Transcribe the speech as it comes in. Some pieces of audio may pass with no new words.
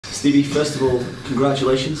Stevie, first of all,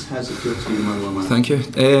 congratulations. How's it feel to be the Motherwell man? Thank you.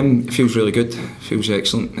 It feels really good. Feels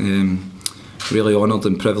excellent. Really honoured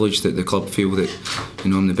and privileged that the club feel that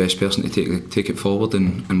I'm the best person to take it forward,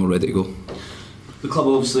 and we're ready to go. The club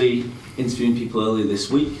obviously interviewing people earlier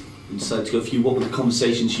this week. You decided to go for you. What were the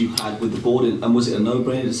conversations you had with the board, and was it a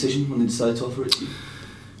no-brainer decision when they decided to offer it to you?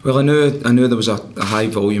 Well, I knew there was a high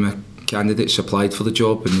volume of candidates applied for the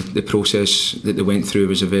job, and the process that they went through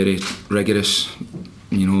was a very rigorous.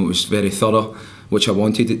 It was very thorough, which I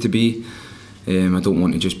wanted it to be. I don't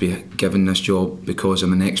want to just be given this job because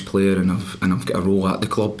I'm an ex-player and I've got a role at the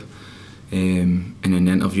club. And then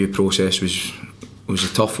the interview process was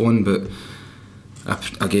a tough one, but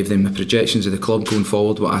I gave them the projections of the club going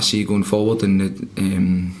forward, what I see going forward, and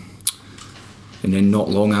then not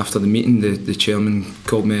long after the meeting, the chairman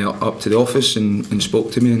called me up to the office and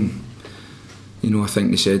spoke to me, and I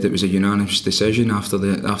think they said it was a unanimous decision after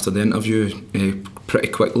the interview pretty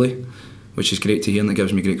quickly, which is great to hear, and it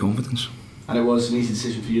gives me great confidence. And it was an easy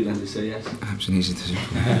decision for you then to say yes? It was an easy decision.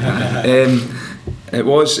 It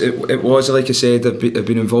was, like I said, I've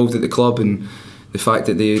been involved at the club, and the fact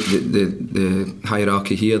that the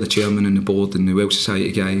hierarchy here, the chairman and the board and the Welsh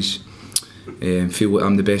Society guys feel that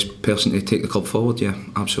I'm the best person to take the club forward, yeah,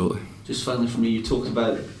 absolutely. Just finally from you, you talked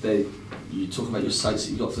about your sights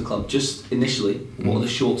that you got for the club. Just initially, what are the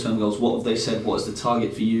short-term goals? What have they said? What is the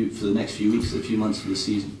target for you for the next few weeks, a few months of the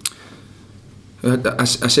season? I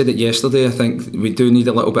said it yesterday. I think we do need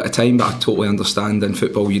a little bit of time, but I totally understand in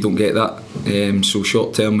football you don't get that. So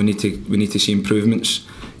short term, we need to see improvements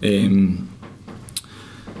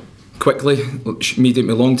quickly. Medium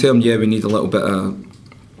to long term, yeah, we need a little bit of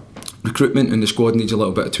recruitment, and the squad needs a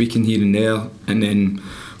little bit of tweaking here and there. And then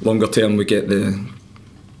longer term, we get the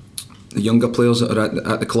younger players that are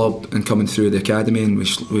at the club and coming through the academy, and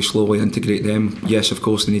we slowly integrate them. Yes, of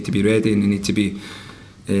course, they need to be ready and they need to be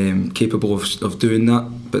capable of doing that,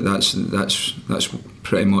 but that's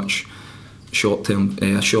pretty much short term,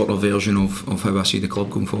 a shorter version of how I see the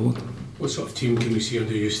club going forward. What sort of team can we see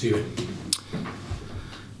under you, Stevie?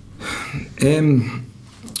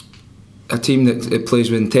 A team that plays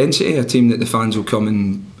with intensity, a team that the fans will come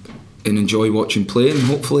and enjoy watching play, and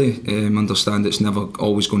hopefully understand it's never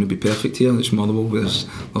always going to be perfect here. It's Motherwell, there's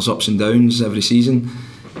ups and downs every season.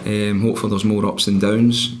 Hopefully there's more ups than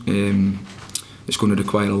downs. It's going to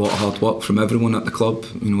require a lot of hard work from everyone at the club.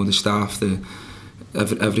 The staff,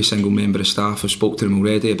 every single member of staff. I've spoke to them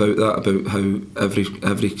already about that, about how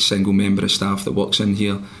every single member of staff that works in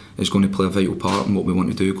here is going to play a vital part in what we want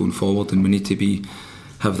to do going forward, and we need to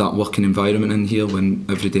have that working environment in here. When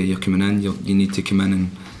every day you're coming in, you need to come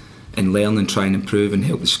in and learn and try and improve and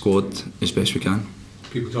help the squad as best we can.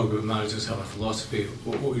 People talk about managers have a philosophy.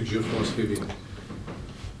 What would your philosophy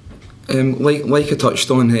be? Like I touched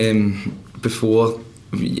on before,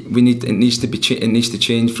 it needs to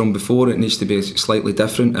change from before. It needs to be slightly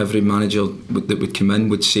different. Every manager that would come in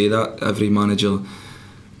would say that. Every manager,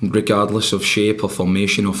 regardless of shape or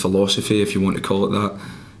formation or philosophy, if you want to call it that,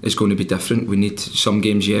 is going to be different. We need some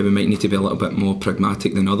games, yeah, we might need to be a little bit more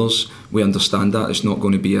pragmatic than others. We understand that. It's not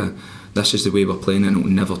going to be this is the way we're playing and it will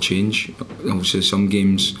never change. Obviously some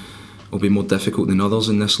games will be more difficult than others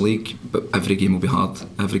in this league, but every game will be hard.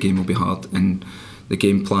 Every game will be hard, and the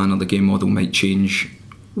game plan or the game model might change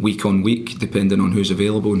week on week depending on who's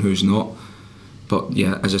available and who's not. But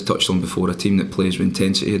yeah, as I touched on before, a team that plays with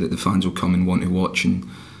intensity that the fans will come and want to watch and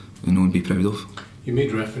and be proud of. You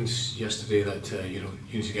made reference yesterday that you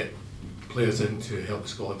need to get players in to help the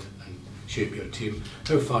squad and shape your team.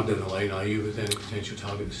 How far down the line are you with any potential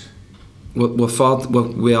targets?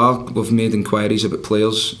 We've made inquiries about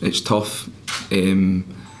players. It's tough.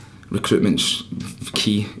 Recruitment's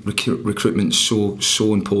key. Recruitment's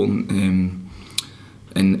so important.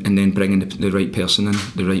 And then bringing the right person in,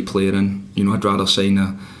 the right player in. I'd rather sign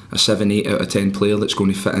a 7, 8 out of 10 player that's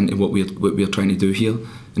going to fit into what we're trying to do here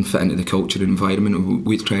and fit into the culture and environment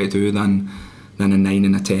we try to do than a 9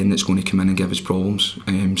 and a 10 that's going to come in and give us problems.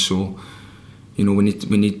 So we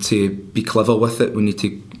need to be clever with it.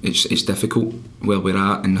 It's difficult where we're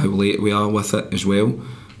at and how late we are with it as well.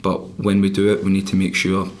 But when we do it, we need to make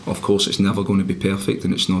sure. Of course, it's never going to be perfect,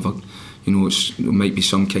 and it's never. There might be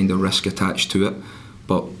some kind of risk attached to it.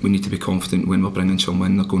 But we need to be confident when we're bringing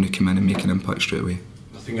someone in, they're going to come in and make an impact straight away.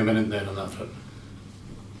 Nothing imminent then on that front?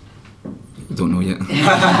 I don't know yet.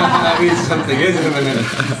 I mean, something is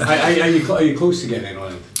imminent. Are you close to getting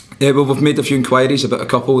anyone in? Yeah, well, we've made a few inquiries about a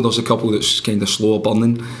couple. There's a couple that's kind of slower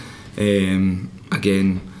burning.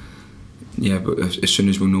 Again, yeah, but as soon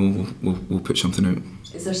as we know, we'll put something out.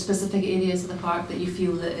 Is there specific areas of the park that you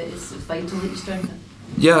feel that it is vital that you strengthen?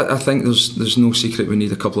 Yeah, I think there's no secret we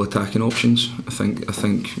need a couple of attacking options. I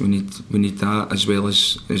think we need that, as well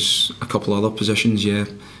as a couple of other positions. Yeah,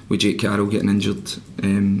 with Jake Carroll getting injured,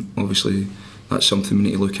 obviously that's something we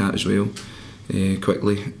need to look at as well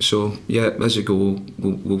quickly. So yeah, as we go,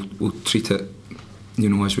 we'll treat it,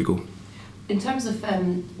 as we go. In terms of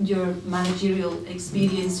your managerial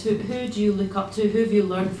experience, who do you look up to? Who have you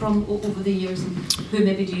learned from over the years, and who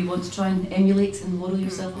maybe do you want to try and emulate and model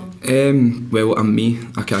yourself on? Well, I'm me.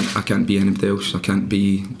 I can't be anybody else. I can't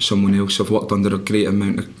be someone else. I've worked under a great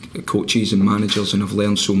amount of coaches and managers, and I've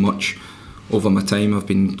learned so much over my time. I've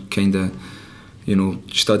been kind of,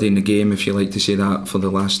 studying the game, if you like to say that, for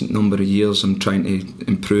the last number of years. I'm trying to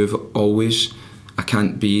improve always. I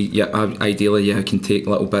can't be, ideally, I can take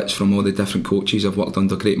little bits from all the different coaches. I've worked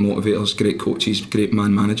under great motivators, great coaches, great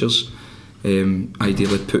man managers.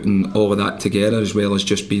 Ideally putting all of that together, as well as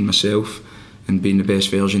just being myself and being the best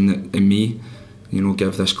version in me.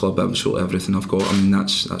 Give this club absolutely everything I've got. I mean,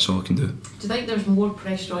 that's all I can do. Do you think there's more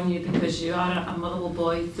pressure on you because you are a Motherwell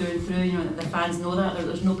boy through and through? The fans know that.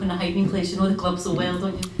 There's no kind of hiding place. You know the club so well,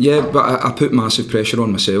 don't you? Yeah, but I put massive pressure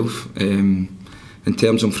on myself. In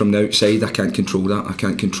terms of from the outside, I can't control that. I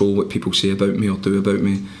can't control what people say about me or do about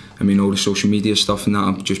me. I mean, all the social media stuff and that,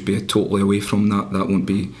 I'll just be totally away from that. That won't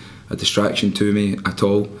be a distraction to me at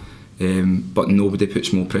all. But nobody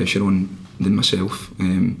puts more pressure on than myself.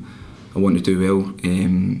 I want to do well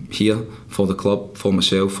here for the club, for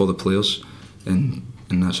myself, for the players, and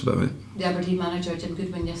that's about it. The Aberdeen manager, Jim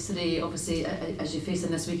Goodwin, yesterday, obviously, as you face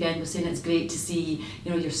him this weekend, was saying it's great to see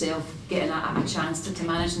yourself getting a chance to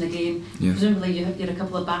manage in the game. Yeah. Presumably you had a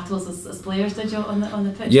couple of battles as players, did you, on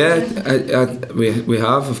the pitch? Yeah, we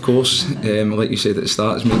have, of course. Like you said at the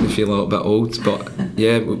start, it's made me feel a little bit old, but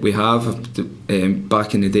yeah, we have.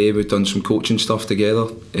 Back in the day, we've done some coaching stuff together.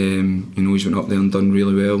 He's went up there and done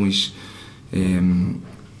really well.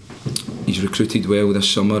 He's recruited well this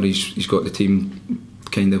summer. He's got the team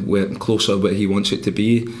kind of working closer where he wants it to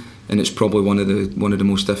be, and it's probably one of the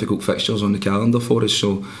most difficult fixtures on the calendar for us.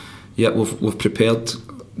 So yeah, we've prepared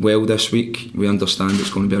well this week. We understand it's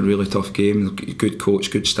going to be a really tough game. Good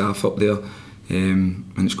coach, good staff up there, and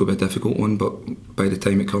it's going to be a difficult one, but by the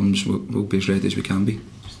time it comes, we'll be as ready as we can be.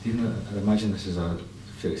 Stephen, I imagine this is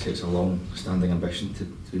it's a long-standing ambition to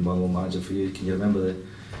be Motherwell manager for you. Can you remember the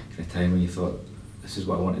kind of time when you thought, this is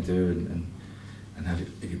what I want to do, and have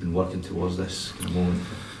you been working towards this kind of moment?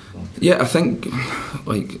 Yeah, I think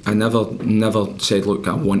I never said, look,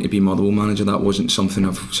 I want to be Motherwell manager. That wasn't something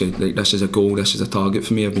I've said, like, this is a goal, this is a target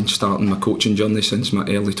for me. I've been starting my coaching journey since my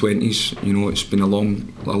early 20s. It's been a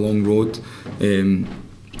long road.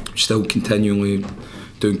 Still continually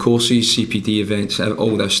doing courses, CPD events,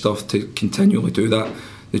 all this stuff, to continually do that.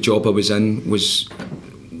 The job I was in was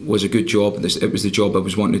a good job. It was the job I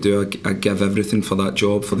was wanting to do. I give everything for that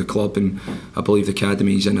job, for the club, and I believe the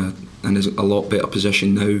academy is in a lot better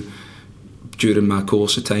position now during my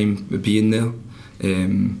course of time being there.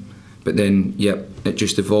 But then, it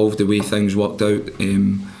just evolved the way things worked out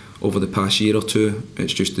over the past year or two.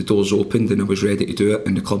 It's just the doors opened and I was ready to do it,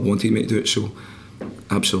 and the club wanted me to do it, so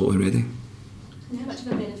absolutely ready. And how much of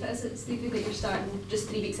a benefit is it, Stevie, that you're starting just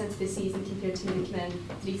 3 weeks into the season compared to when you come in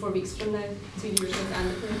 3-4 weeks from now, between yourself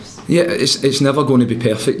and the players? Yeah, it's never going to be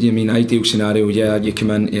perfect. I mean, ideal scenario, you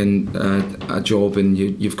come in a job and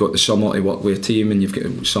you've got the summer to work with a team and you've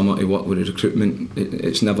got summer to work with a recruitment.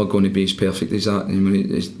 It's never going to be as perfect as that. I mean,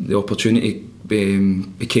 the opportunity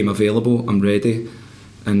became available. I'm ready,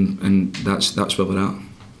 and that's where we're at.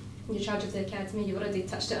 In charge of the academy, you've already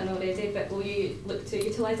touched it on already, but will you look to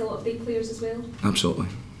utilise a lot of big players as well?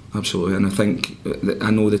 Absolutely, and I think I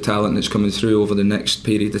know the talent that's coming through over the next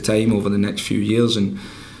period of time, over the next few years, and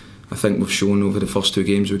I think we've shown over the first 2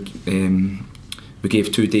 games we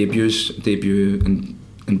gave 2 debuts in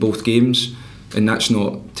both games, and that's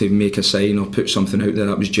not to make a sign or put something out there.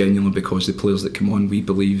 That was genuinely because the players that come on, I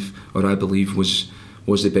believe was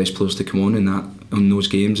the best players to come on those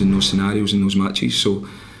games, in those scenarios, in those matches. So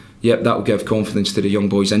that will give confidence to the young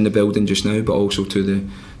boys in the building just now, but also to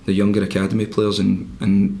the younger academy players, and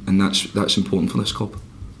that's important for this club.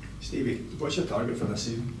 Stevie, what's your target for this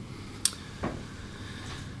season?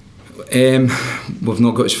 We've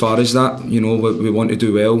not got as far as that. We want to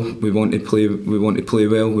do well. We want to play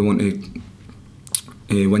well. We want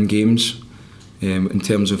to win games. In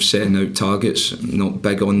terms of setting out targets, not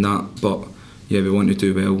big on that, but we want to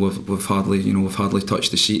do well. We've hardly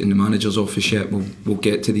touched the seat in the manager's office yet. We'll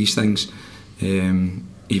get to these things.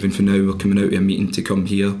 Even for now, we're coming out of a meeting to come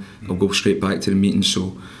here. I'll go straight back to the meeting.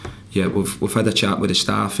 So we've had a chat with the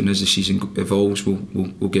staff, and as the season evolves,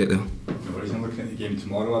 we'll get there. No worries. I'm looking at the game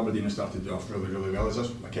tomorrow, Aberdeen have started off really well. Is this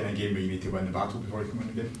a kind of game where you need to win the battle before you can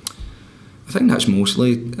win the game? I think that's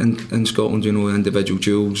mostly in Scotland, you know, individual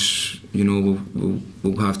duels, you know,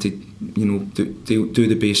 we'll have to, you know, do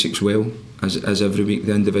the basics well, as every week.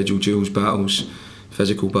 The individual duels, battles,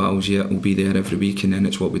 physical battles, yeah, will be there every week, and then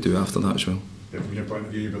it's what we do after that as well. Yeah, from your point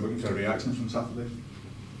of view, you'll be looking for reactions from Saturday?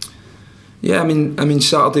 Yeah, I mean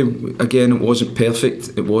Saturday again, it wasn't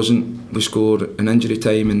perfect. It wasn't. We scored an injury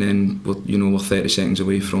time, and then we're 30 seconds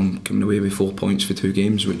away from coming away with 4 points for 2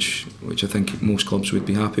 games, which I think most clubs would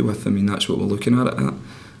be happy with. I mean, that's what we're looking at it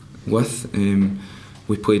with.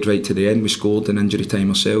 We played right to the end. We scored an injury time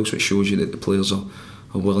ourselves, which shows you that the players are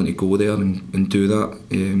willing to go there and do that.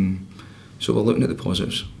 So we're looking at the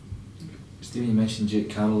positives. Stephen, you mentioned Jake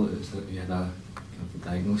Carroll. Is that you had a kind of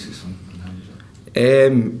diagnosis on how was it?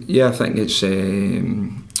 Yeah, I think it's a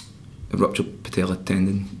ruptured patella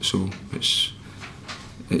tendon, so it's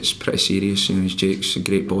pretty serious. You know, Jake's a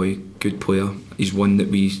great boy, good player. He's one that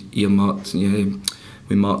we earmarked. Yeah,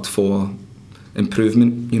 we marked for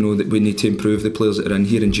improvement. You know, that we need to improve the players that are in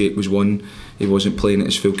here, and Jake was one. He wasn't playing at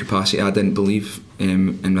his full capacity, I didn't believe,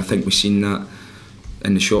 and I think we've seen that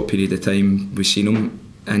in the short period of time we've seen him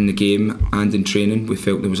in the game and in training. We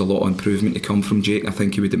felt there was a lot of improvement to come from Jake. I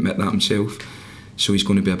think he would admit that himself. So he's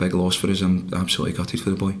going to be a big loss for us. I'm absolutely gutted for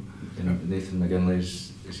the boy. Nathan McGinley,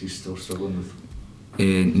 is he still struggling with?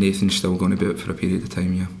 Nathan's still going to be out for a period of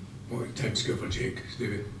time, yeah. What time scale for Jake,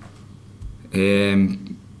 Stevie?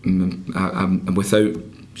 Without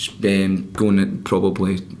going it,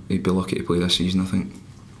 probably he'd be lucky to play this season, I think.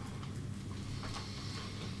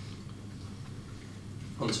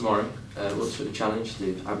 On tomorrow, what's the challenge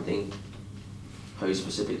to Aberdeen pose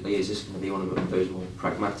specifically? Is this going to be one of those more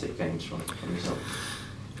pragmatic games from yourself?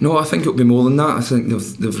 No, I think it'll be more than that. I think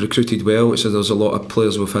they've recruited well, so there's a lot of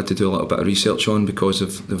players we've had to do a little bit of research on because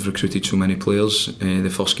they've recruited so many players. The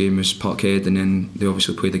first game was Parkhead, and then they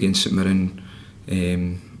obviously played against St Mirren,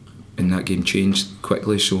 and that game changed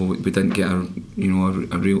quickly, so we didn't get a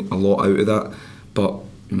lot out of that. But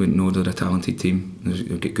we know they're a talented team.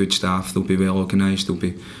 They've got good staff. They'll be well organised.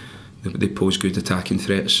 They pose good attacking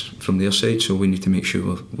threats from their side, so we need to make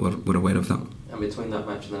sure we're aware of that. And between that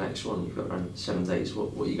match and the next one, you've got around 7 days.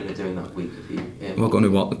 What are you going to do in that week? We're going to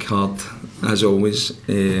work hard, as always.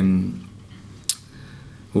 We'll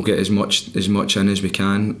get as much in as we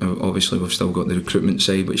can. Obviously, we've still got the recruitment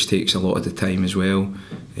side, which takes a lot of the time as well.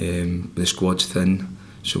 The squad's thin,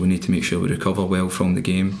 so we need to make sure we recover well from the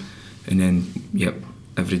game, and then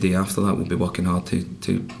every day after that, we'll be working hard to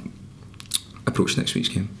approach next week's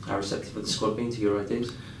game. How receptive have the squad been to your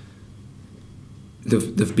ideas?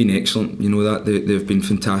 They've been excellent, you know that they've been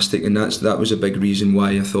fantastic, and that was a big reason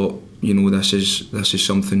why I thought, you know, this is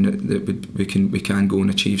something that we can go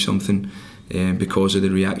and achieve something, because of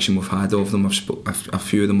the reaction we've had of them. A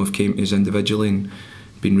few of them have came to us individually and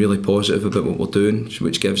been really positive about what we're doing,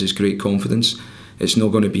 which gives us great confidence. It's not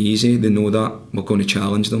going to be easy, they know that. We're going to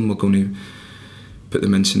challenge them, we're going to put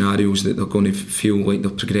them in scenarios that they're going to feel like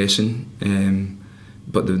they're progressing,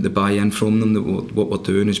 but the buy-in from them that what we're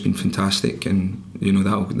doing has been fantastic, and you know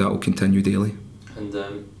that'll continue daily. And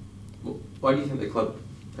why do you think the club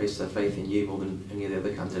placed their faith in you more than any of the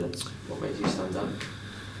other candidates? What made you stand out?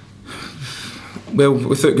 Well,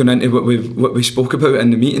 without going into what we spoke about in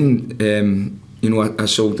the meeting, you know, I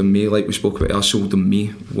sold them me, like we spoke about. I sold them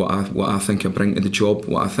me, what I think I bring to the job,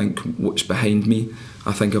 what's behind me.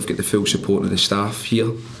 I think I've got the full support of the staff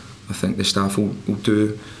here. I think the staff will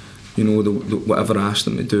do, you know, whatever I ask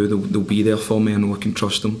them to do, they'll be there for me. I know I can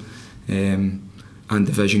trust them. And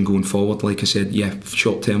the vision going forward, like I said,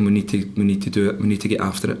 short term we need to do it. We need to get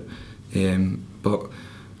after it. But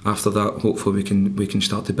after that, hopefully we can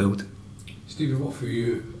start to build. Stevie, what for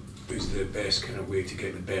you is the best kind of way to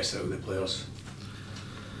get the best out of the players?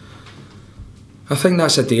 I think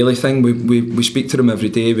that's a daily thing. We speak to them every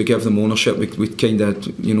day. We give them ownership. We kind of,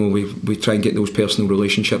 you know, we try and get those personal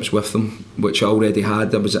relationships with them, which I already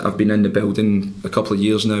had. I've been in the building a couple of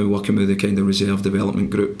years now, working with the kind of reserve development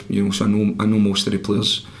group. You know, so I know most of the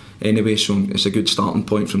players anyway. So it's a good starting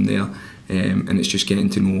point from there. And it's just getting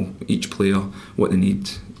to know each player, what they need,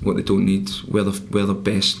 what they don't need, where they're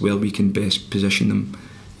best, where we can best position them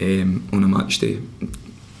on a match day.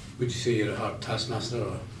 Would you say you're a hard taskmaster,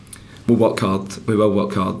 or? We'll work hard. We will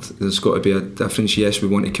work hard. There's got to be a difference. Yes, we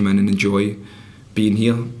want to come in and enjoy being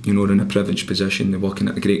here. You know, we're in a privileged position. They're working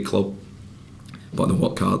at a great club, but they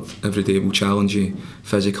work hard every day. We'll challenge you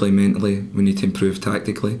physically, mentally. We need to improve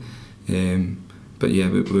tactically. But yeah,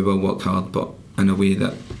 we will work hard, but in a way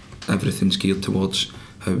that everything's geared towards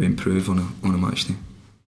how we improve on a match day.